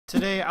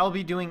Today I'll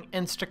be doing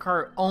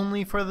Instacart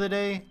only for the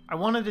day. I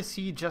wanted to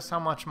see just how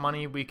much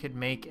money we could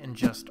make in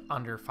just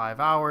under 5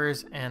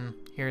 hours, and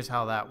here's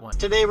how that went.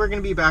 Today we're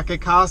going to be back at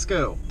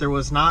Costco. There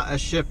was not a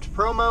shipped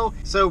promo,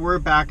 so we're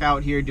back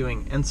out here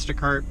doing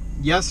Instacart.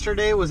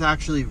 Yesterday was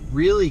actually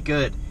really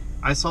good.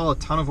 I saw a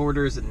ton of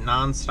orders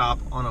non-stop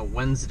on a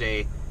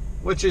Wednesday,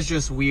 which is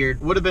just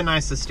weird. Would have been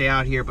nice to stay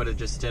out here, but it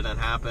just didn't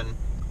happen.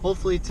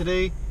 Hopefully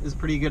today is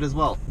pretty good as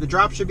well. The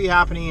drop should be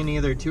happening in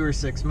either 2 or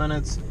 6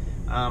 minutes.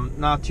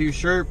 Not too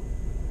sure.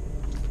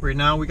 Right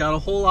now we got a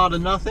whole lot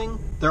of nothing.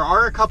 There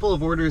are a couple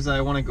of orders that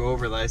I want to go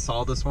over that I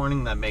saw this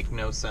morning that make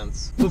no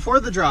sense. Before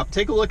the drop,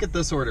 take a look at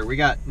this order. We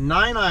got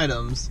 9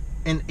 items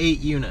and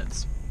 8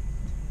 units.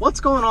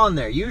 What's going on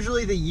there?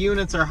 Usually the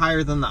units are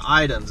higher than the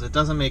items. It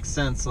doesn't make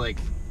sense. Like,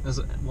 is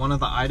one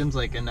of the items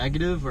like a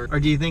negative, or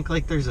do you think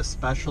like there's a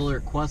special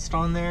request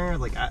on there?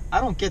 Like,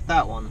 I don't get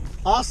that one.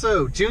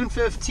 Also, June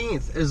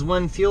 15th is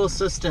when fuel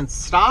assistance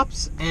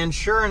stops, and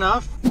sure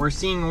enough, we're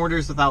seeing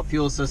orders without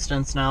fuel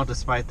assistance now,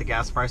 despite the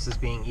gas prices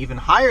being even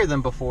higher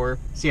than before.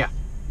 So yeah,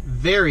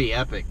 very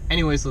epic.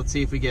 Anyways, let's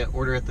see if we get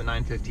order at the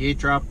 9:58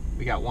 drop.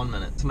 We got 1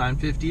 minute. It's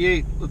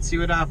 9:58. Let's see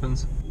what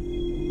happens.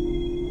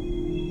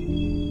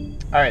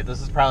 All right,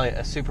 this is probably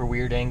a super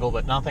weird angle,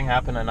 but nothing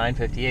happened at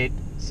 9:58.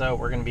 So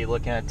we're gonna be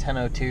looking at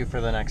 10:02 for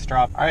the next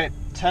drop. All right,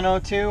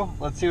 10:02,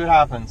 let's see what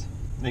happens.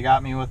 They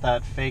got me with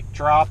that fake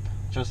drop,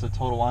 just a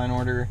total line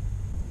order.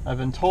 I've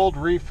been told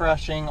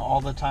refreshing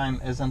all the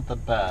time isn't the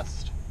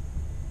best.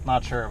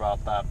 Not sure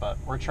about that, but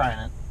we're trying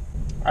it.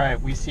 All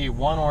right, we see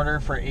one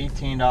order for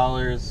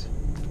 $18.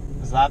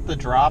 Is that the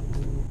drop?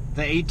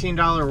 The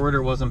 $18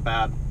 order wasn't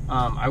bad.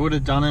 I would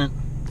have done it.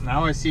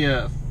 Now I see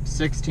a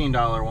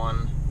 $16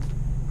 one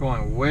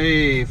going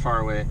way far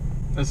away.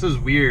 This is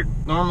weird.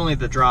 Normally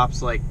the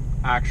drop's like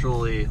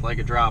actually like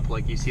a drop,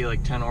 like you see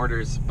like 10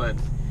 orders, but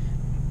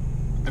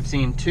I've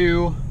seen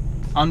 2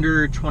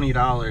 under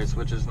 $20,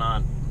 which is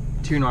not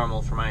too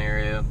normal for my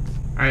area.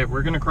 All right,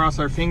 we're gonna cross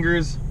our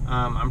fingers.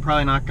 I'm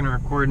probably not gonna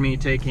record me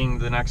taking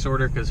the next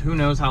order because who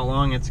knows how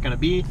long it's gonna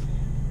be.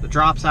 The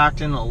drop's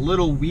acting a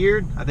little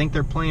weird. I think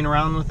they're playing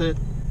around with it.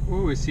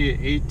 Ooh, we see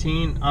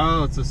 18.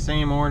 Oh, it's the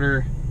same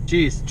order.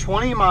 Geez,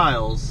 20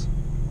 miles,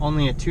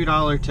 only a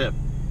 $2 tip.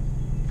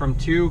 From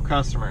 2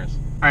 customers.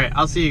 All right,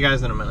 I'll see you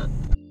guys in a minute.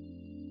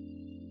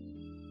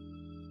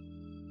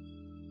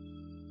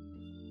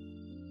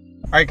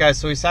 All right, guys,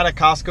 so we sat at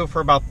Costco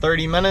for about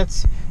 30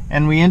 minutes,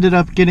 and we ended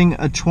up getting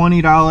a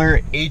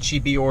 $20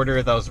 HEB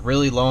order that was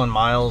really low in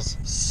miles,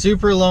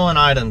 super low in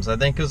items. I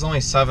think it was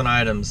only 7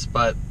 items,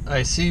 but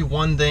I see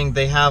one thing,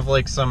 they have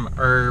like some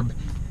herb,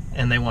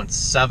 and they want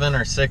 7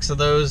 or 6 of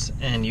those,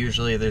 and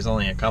usually there's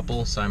only a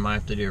couple, so I might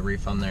have to do a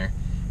refund there.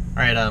 All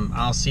right,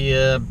 I'll see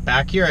you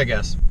back here, I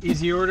guess.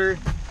 Easy order,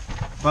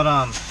 but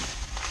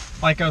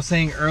like I was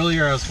saying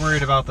earlier, I was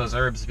worried about those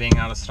herbs being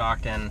out of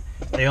stock, and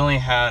they only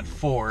had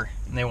 4,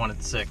 and they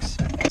wanted 6.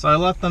 So I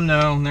let them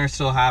know, and they're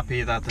still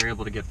happy that they're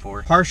able to get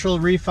 4. Partial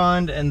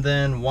refund, and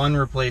then 1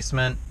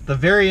 replacement. The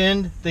very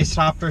end, they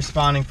stopped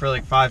responding for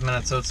like 5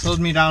 minutes, so it slowed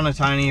me down a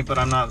tiny, but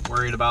I'm not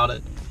worried about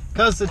it,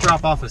 because the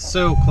drop-off is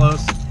so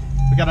close.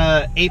 We got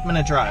a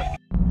 8-minute drive.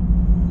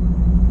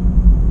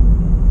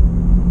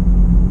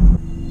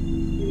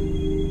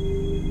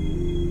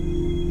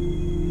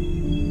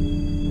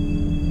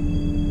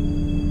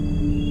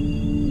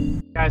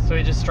 Guys, so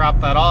we just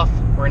dropped that off.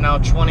 We're now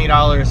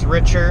 $20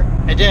 richer.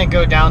 It didn't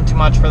go down too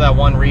much for that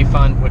 1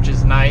 refund, which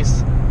is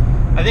nice.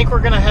 I think we're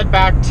gonna head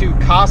back to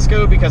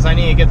Costco because I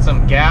need to get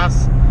some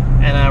gas,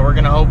 and we're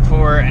gonna hope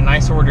for a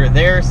nice order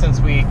there since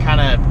we kind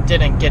of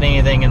didn't get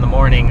anything in the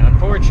morning,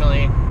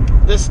 unfortunately.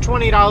 This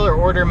 $20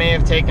 order may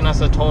have taken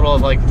us a total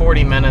of like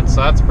 40 minutes,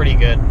 so that's pretty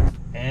good.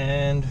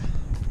 And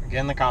we're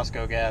getting the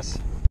Costco gas.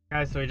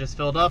 Guys, so we just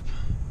filled up.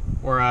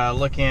 We're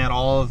looking at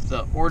all of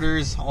the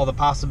orders, all the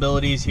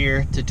possibilities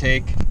here to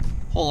take.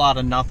 Whole lot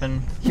of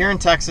nothing. Here in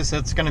Texas,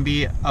 it's going to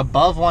be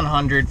above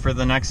 100 for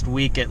the next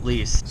week at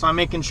least. So I'm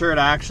making sure to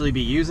actually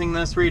be using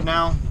this right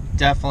now.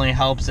 Definitely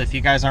helps if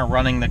you guys aren't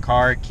running the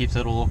car. It keeps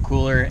it a little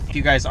cooler. If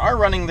you guys are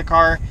running the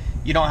car,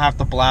 you don't have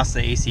to blast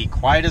the AC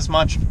quite as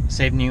much,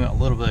 saving you a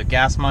little bit of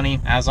gas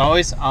money. As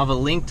always, I'll have a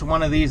link to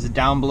one of these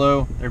down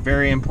below. They're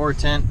very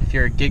important. If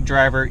you're a gig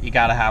driver, you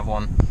gotta have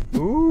one.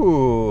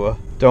 Ooh,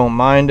 don't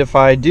mind if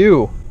I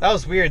do. That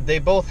was weird. They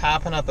both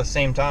happen at the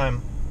same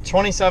time.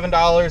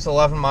 $27,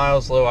 11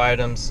 miles, low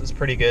items is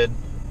pretty good.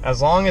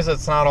 As long as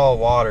it's not all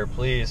water,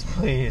 please,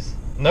 please.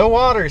 No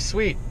water,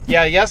 sweet.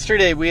 Yeah,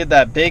 yesterday we had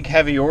that big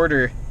heavy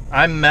order.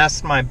 I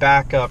messed my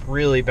back up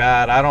really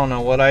bad. I don't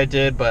know what I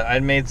did, but I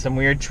made some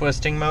weird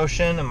twisting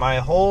motion in my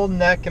whole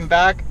neck and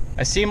back.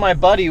 I see my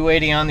buddy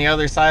waiting on the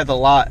other side of the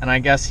lot, and I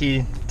guess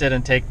he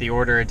didn't take the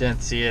order or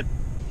didn't see it.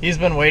 He's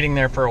been waiting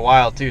there for a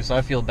while too, so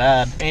I feel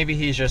bad. Maybe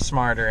he's just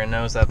smarter and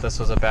knows that this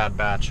was a bad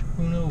batch.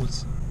 Who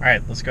knows? All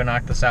right, let's go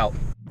knock this out.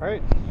 All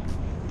right,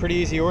 pretty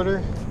easy order,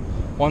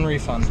 1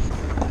 refund.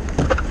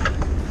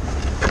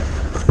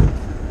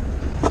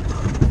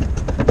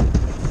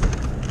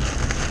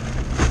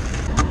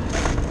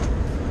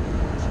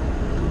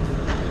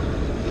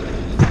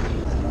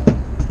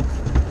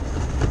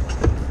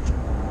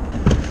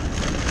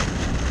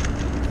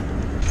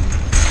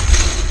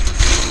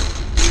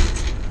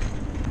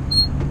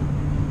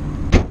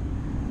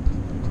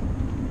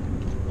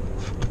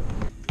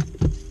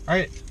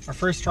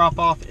 first drop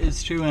off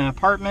is to an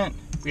apartment.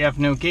 We have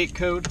no gate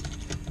code,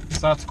 so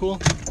that's cool.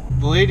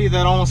 The lady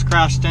that almost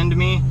crashed into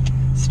me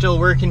still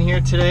working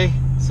here today,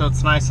 so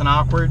it's nice and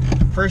awkward.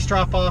 First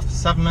drop off,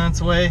 7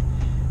 minutes away.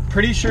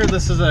 Pretty sure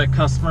this is a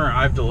customer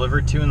I've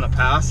delivered to in the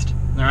past.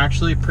 They're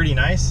actually pretty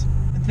nice.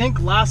 I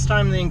think last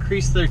time they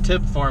increased their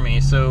tip for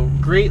me, so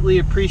greatly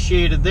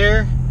appreciated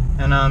there.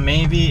 And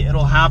maybe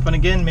it'll happen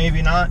again,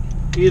 maybe not.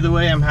 Either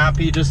way, I'm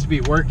happy just to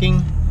be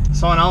working.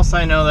 Someone else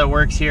I know that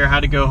works here had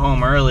to go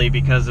home early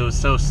because it was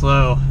so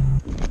slow.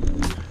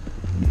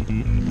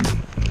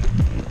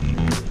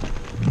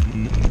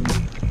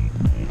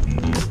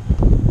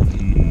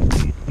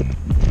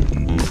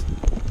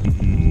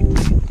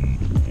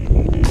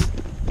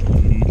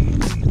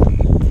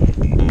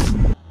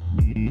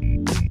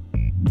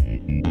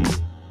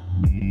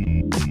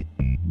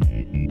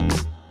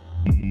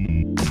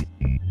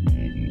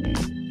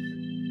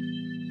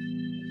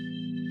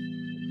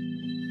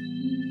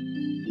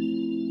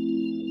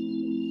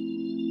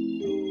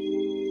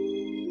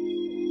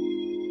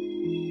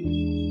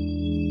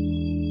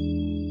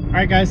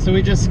 Alright guys, so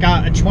we just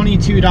got a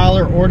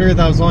 $22 order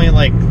that was only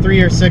like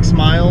 3 or 6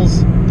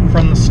 miles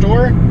from the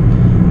store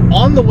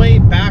on the way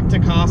back to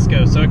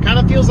Costco. So it kind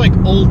of feels like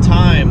old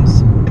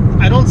times.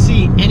 I don't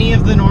see any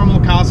of the normal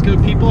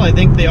Costco people. I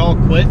think they all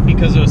quit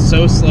because it was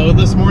so slow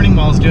this morning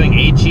while I was doing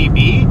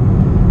HEB.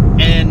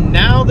 And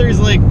now there's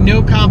like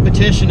no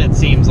competition, it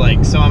seems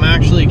like. So I'm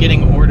actually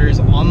getting orders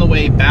on the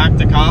way back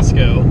to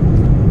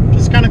Costco, which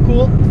is kind of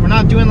cool. We're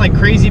not doing like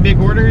crazy big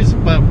orders,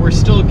 but we're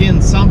still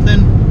getting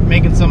something,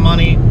 making some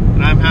money,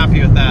 and I'm happy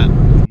with that.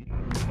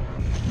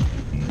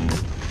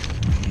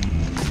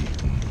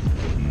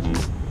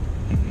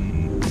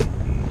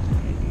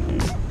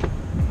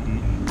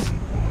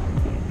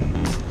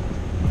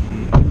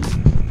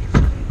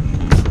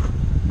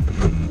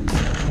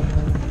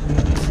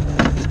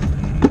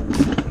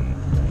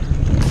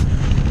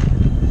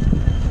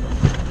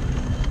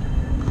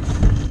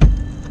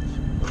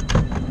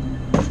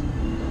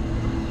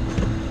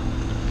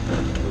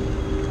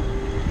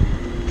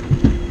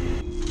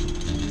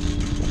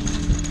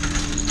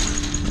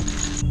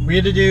 We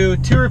had to do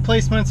 2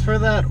 replacements for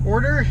that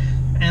order,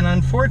 and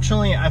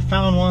unfortunately I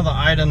found one of the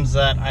items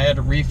that I had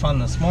to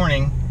refund this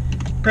morning.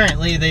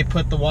 Apparently they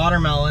put the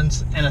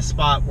watermelons in a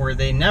spot where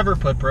they never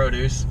put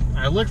produce.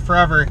 I looked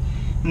forever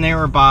and they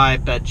were by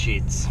bed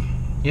sheets.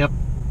 Yep,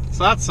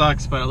 so that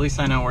sucks, but at least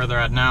I know where they're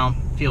at now.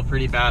 Feel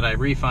pretty bad I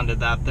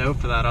refunded that though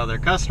for that other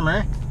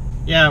customer.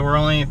 Yeah, we're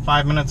only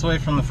 5 minutes away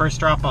from the first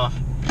drop off.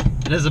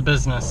 It is a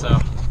business,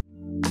 so.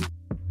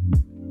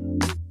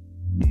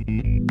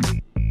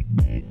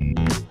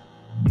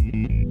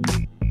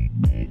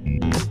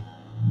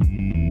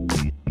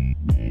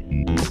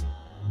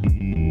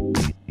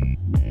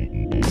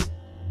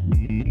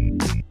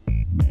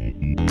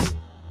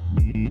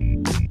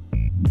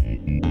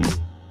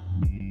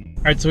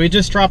 Alright, so we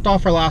just dropped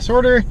off our last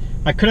order.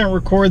 I couldn't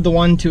record the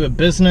one to a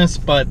business,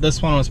 but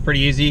this one was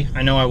pretty easy.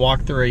 I know I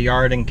walked through a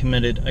yard and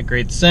committed a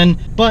great sin,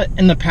 but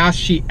in the past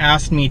she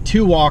asked me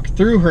to walk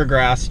through her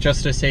grass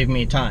just to save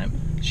me time.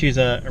 She's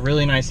a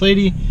really nice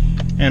lady,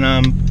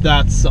 and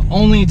that's the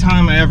only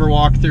time I ever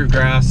walked through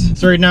grass.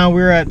 So right now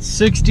we're at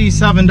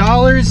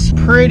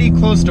 $67, pretty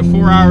close to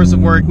 4 hours of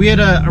work. We had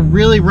a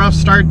really rough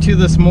start to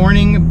this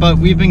morning, but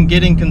we've been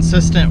getting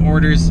consistent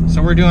orders,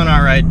 so we're doing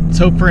all right. Let's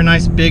hope for a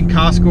nice big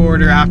Costco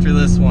order after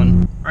this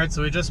one. All right,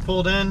 so we just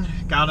pulled in,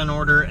 got an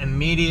order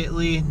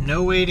immediately,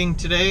 no waiting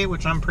today,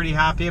 which I'm pretty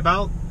happy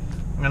about.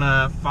 I'm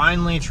gonna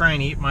finally try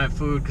and eat my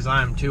food because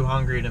I am too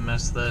hungry to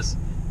miss this,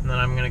 and then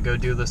I'm gonna go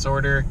do this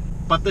order.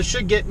 But this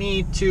should get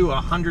me to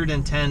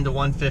 110 to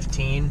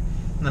 115,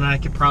 and then I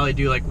could probably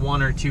do like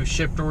 1 or 2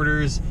 shipped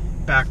orders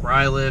back where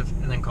I live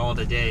and then call it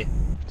a day.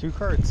 2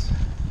 carts.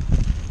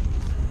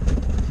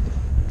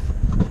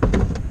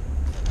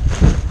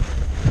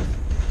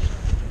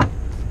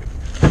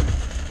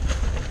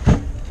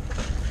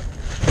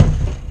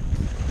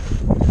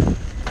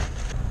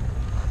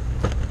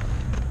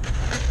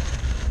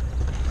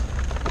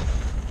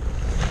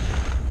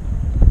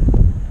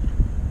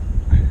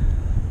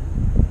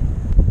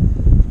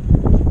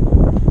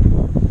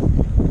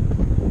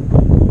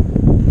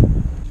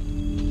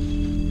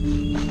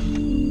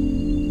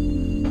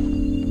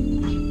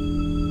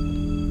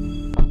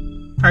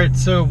 Alright,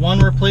 so 1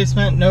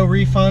 replacement, no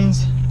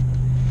refunds.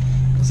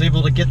 Was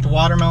able to get the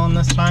watermelon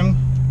this time.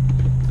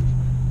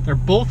 They're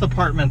both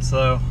apartments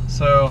though,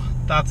 so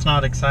that's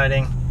not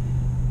exciting.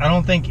 I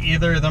don't think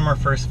either of them are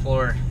first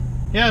floor.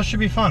 Yeah, it should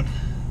be fun.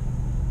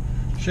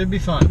 Should be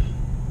fun.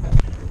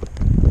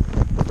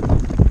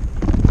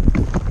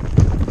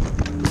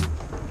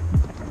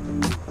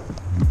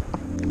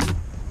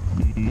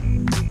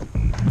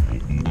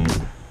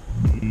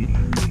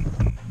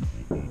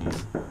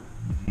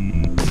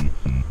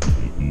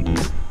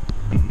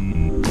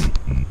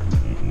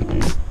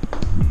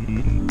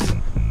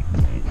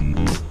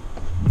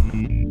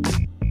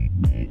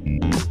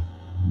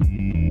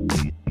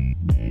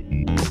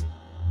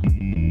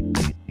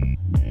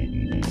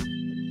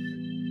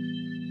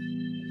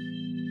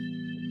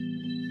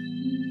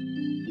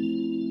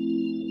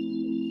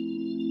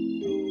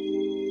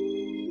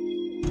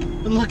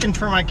 been looking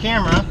for my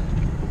camera,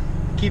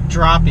 keep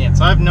dropping it.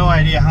 So I have no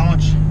idea how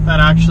much that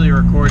actually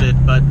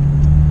recorded, but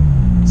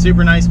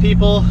super nice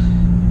people.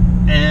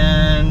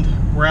 And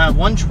we're at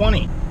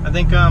 120. I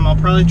think I'll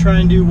probably try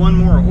and do one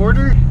more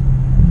order.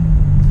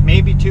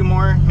 Maybe two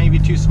more, maybe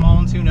two small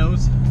ones, who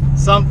knows.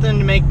 Something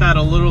to make that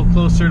a little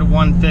closer to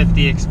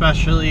 150,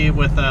 especially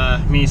with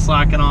me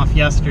slacking off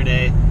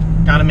yesterday.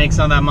 Gotta make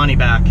some of that money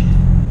back.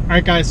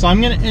 Alright guys, so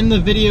I'm gonna end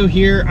the video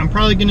here. I'm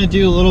probably gonna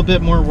do a little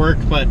bit more work,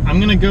 but I'm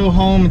gonna go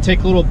home and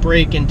take a little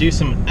break and do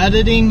some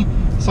editing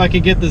so I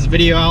could get this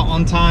video out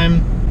on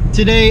time.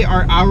 Today,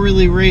 our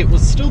hourly rate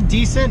was still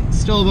decent,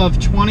 still above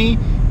 20,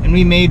 and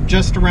we made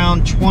just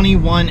around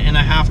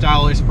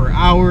 $21.50 per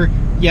hour.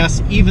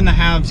 Yes, even the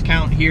halves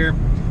count here.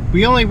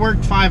 We only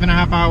worked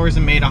 5.5 hours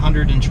and made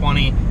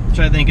 120, which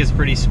I think is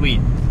pretty sweet.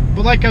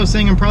 But like I was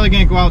saying, I'm probably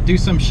gonna go out and do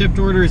some shipped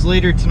orders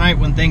later tonight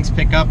when things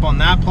pick up on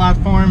that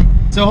platform.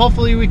 So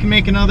hopefully we can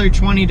make another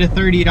 $20 to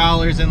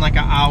 $30 in like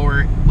an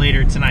hour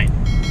later tonight.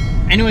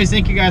 Anyways,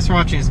 thank you guys for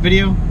watching this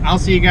video. I'll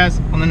see you guys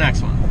on the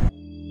next one.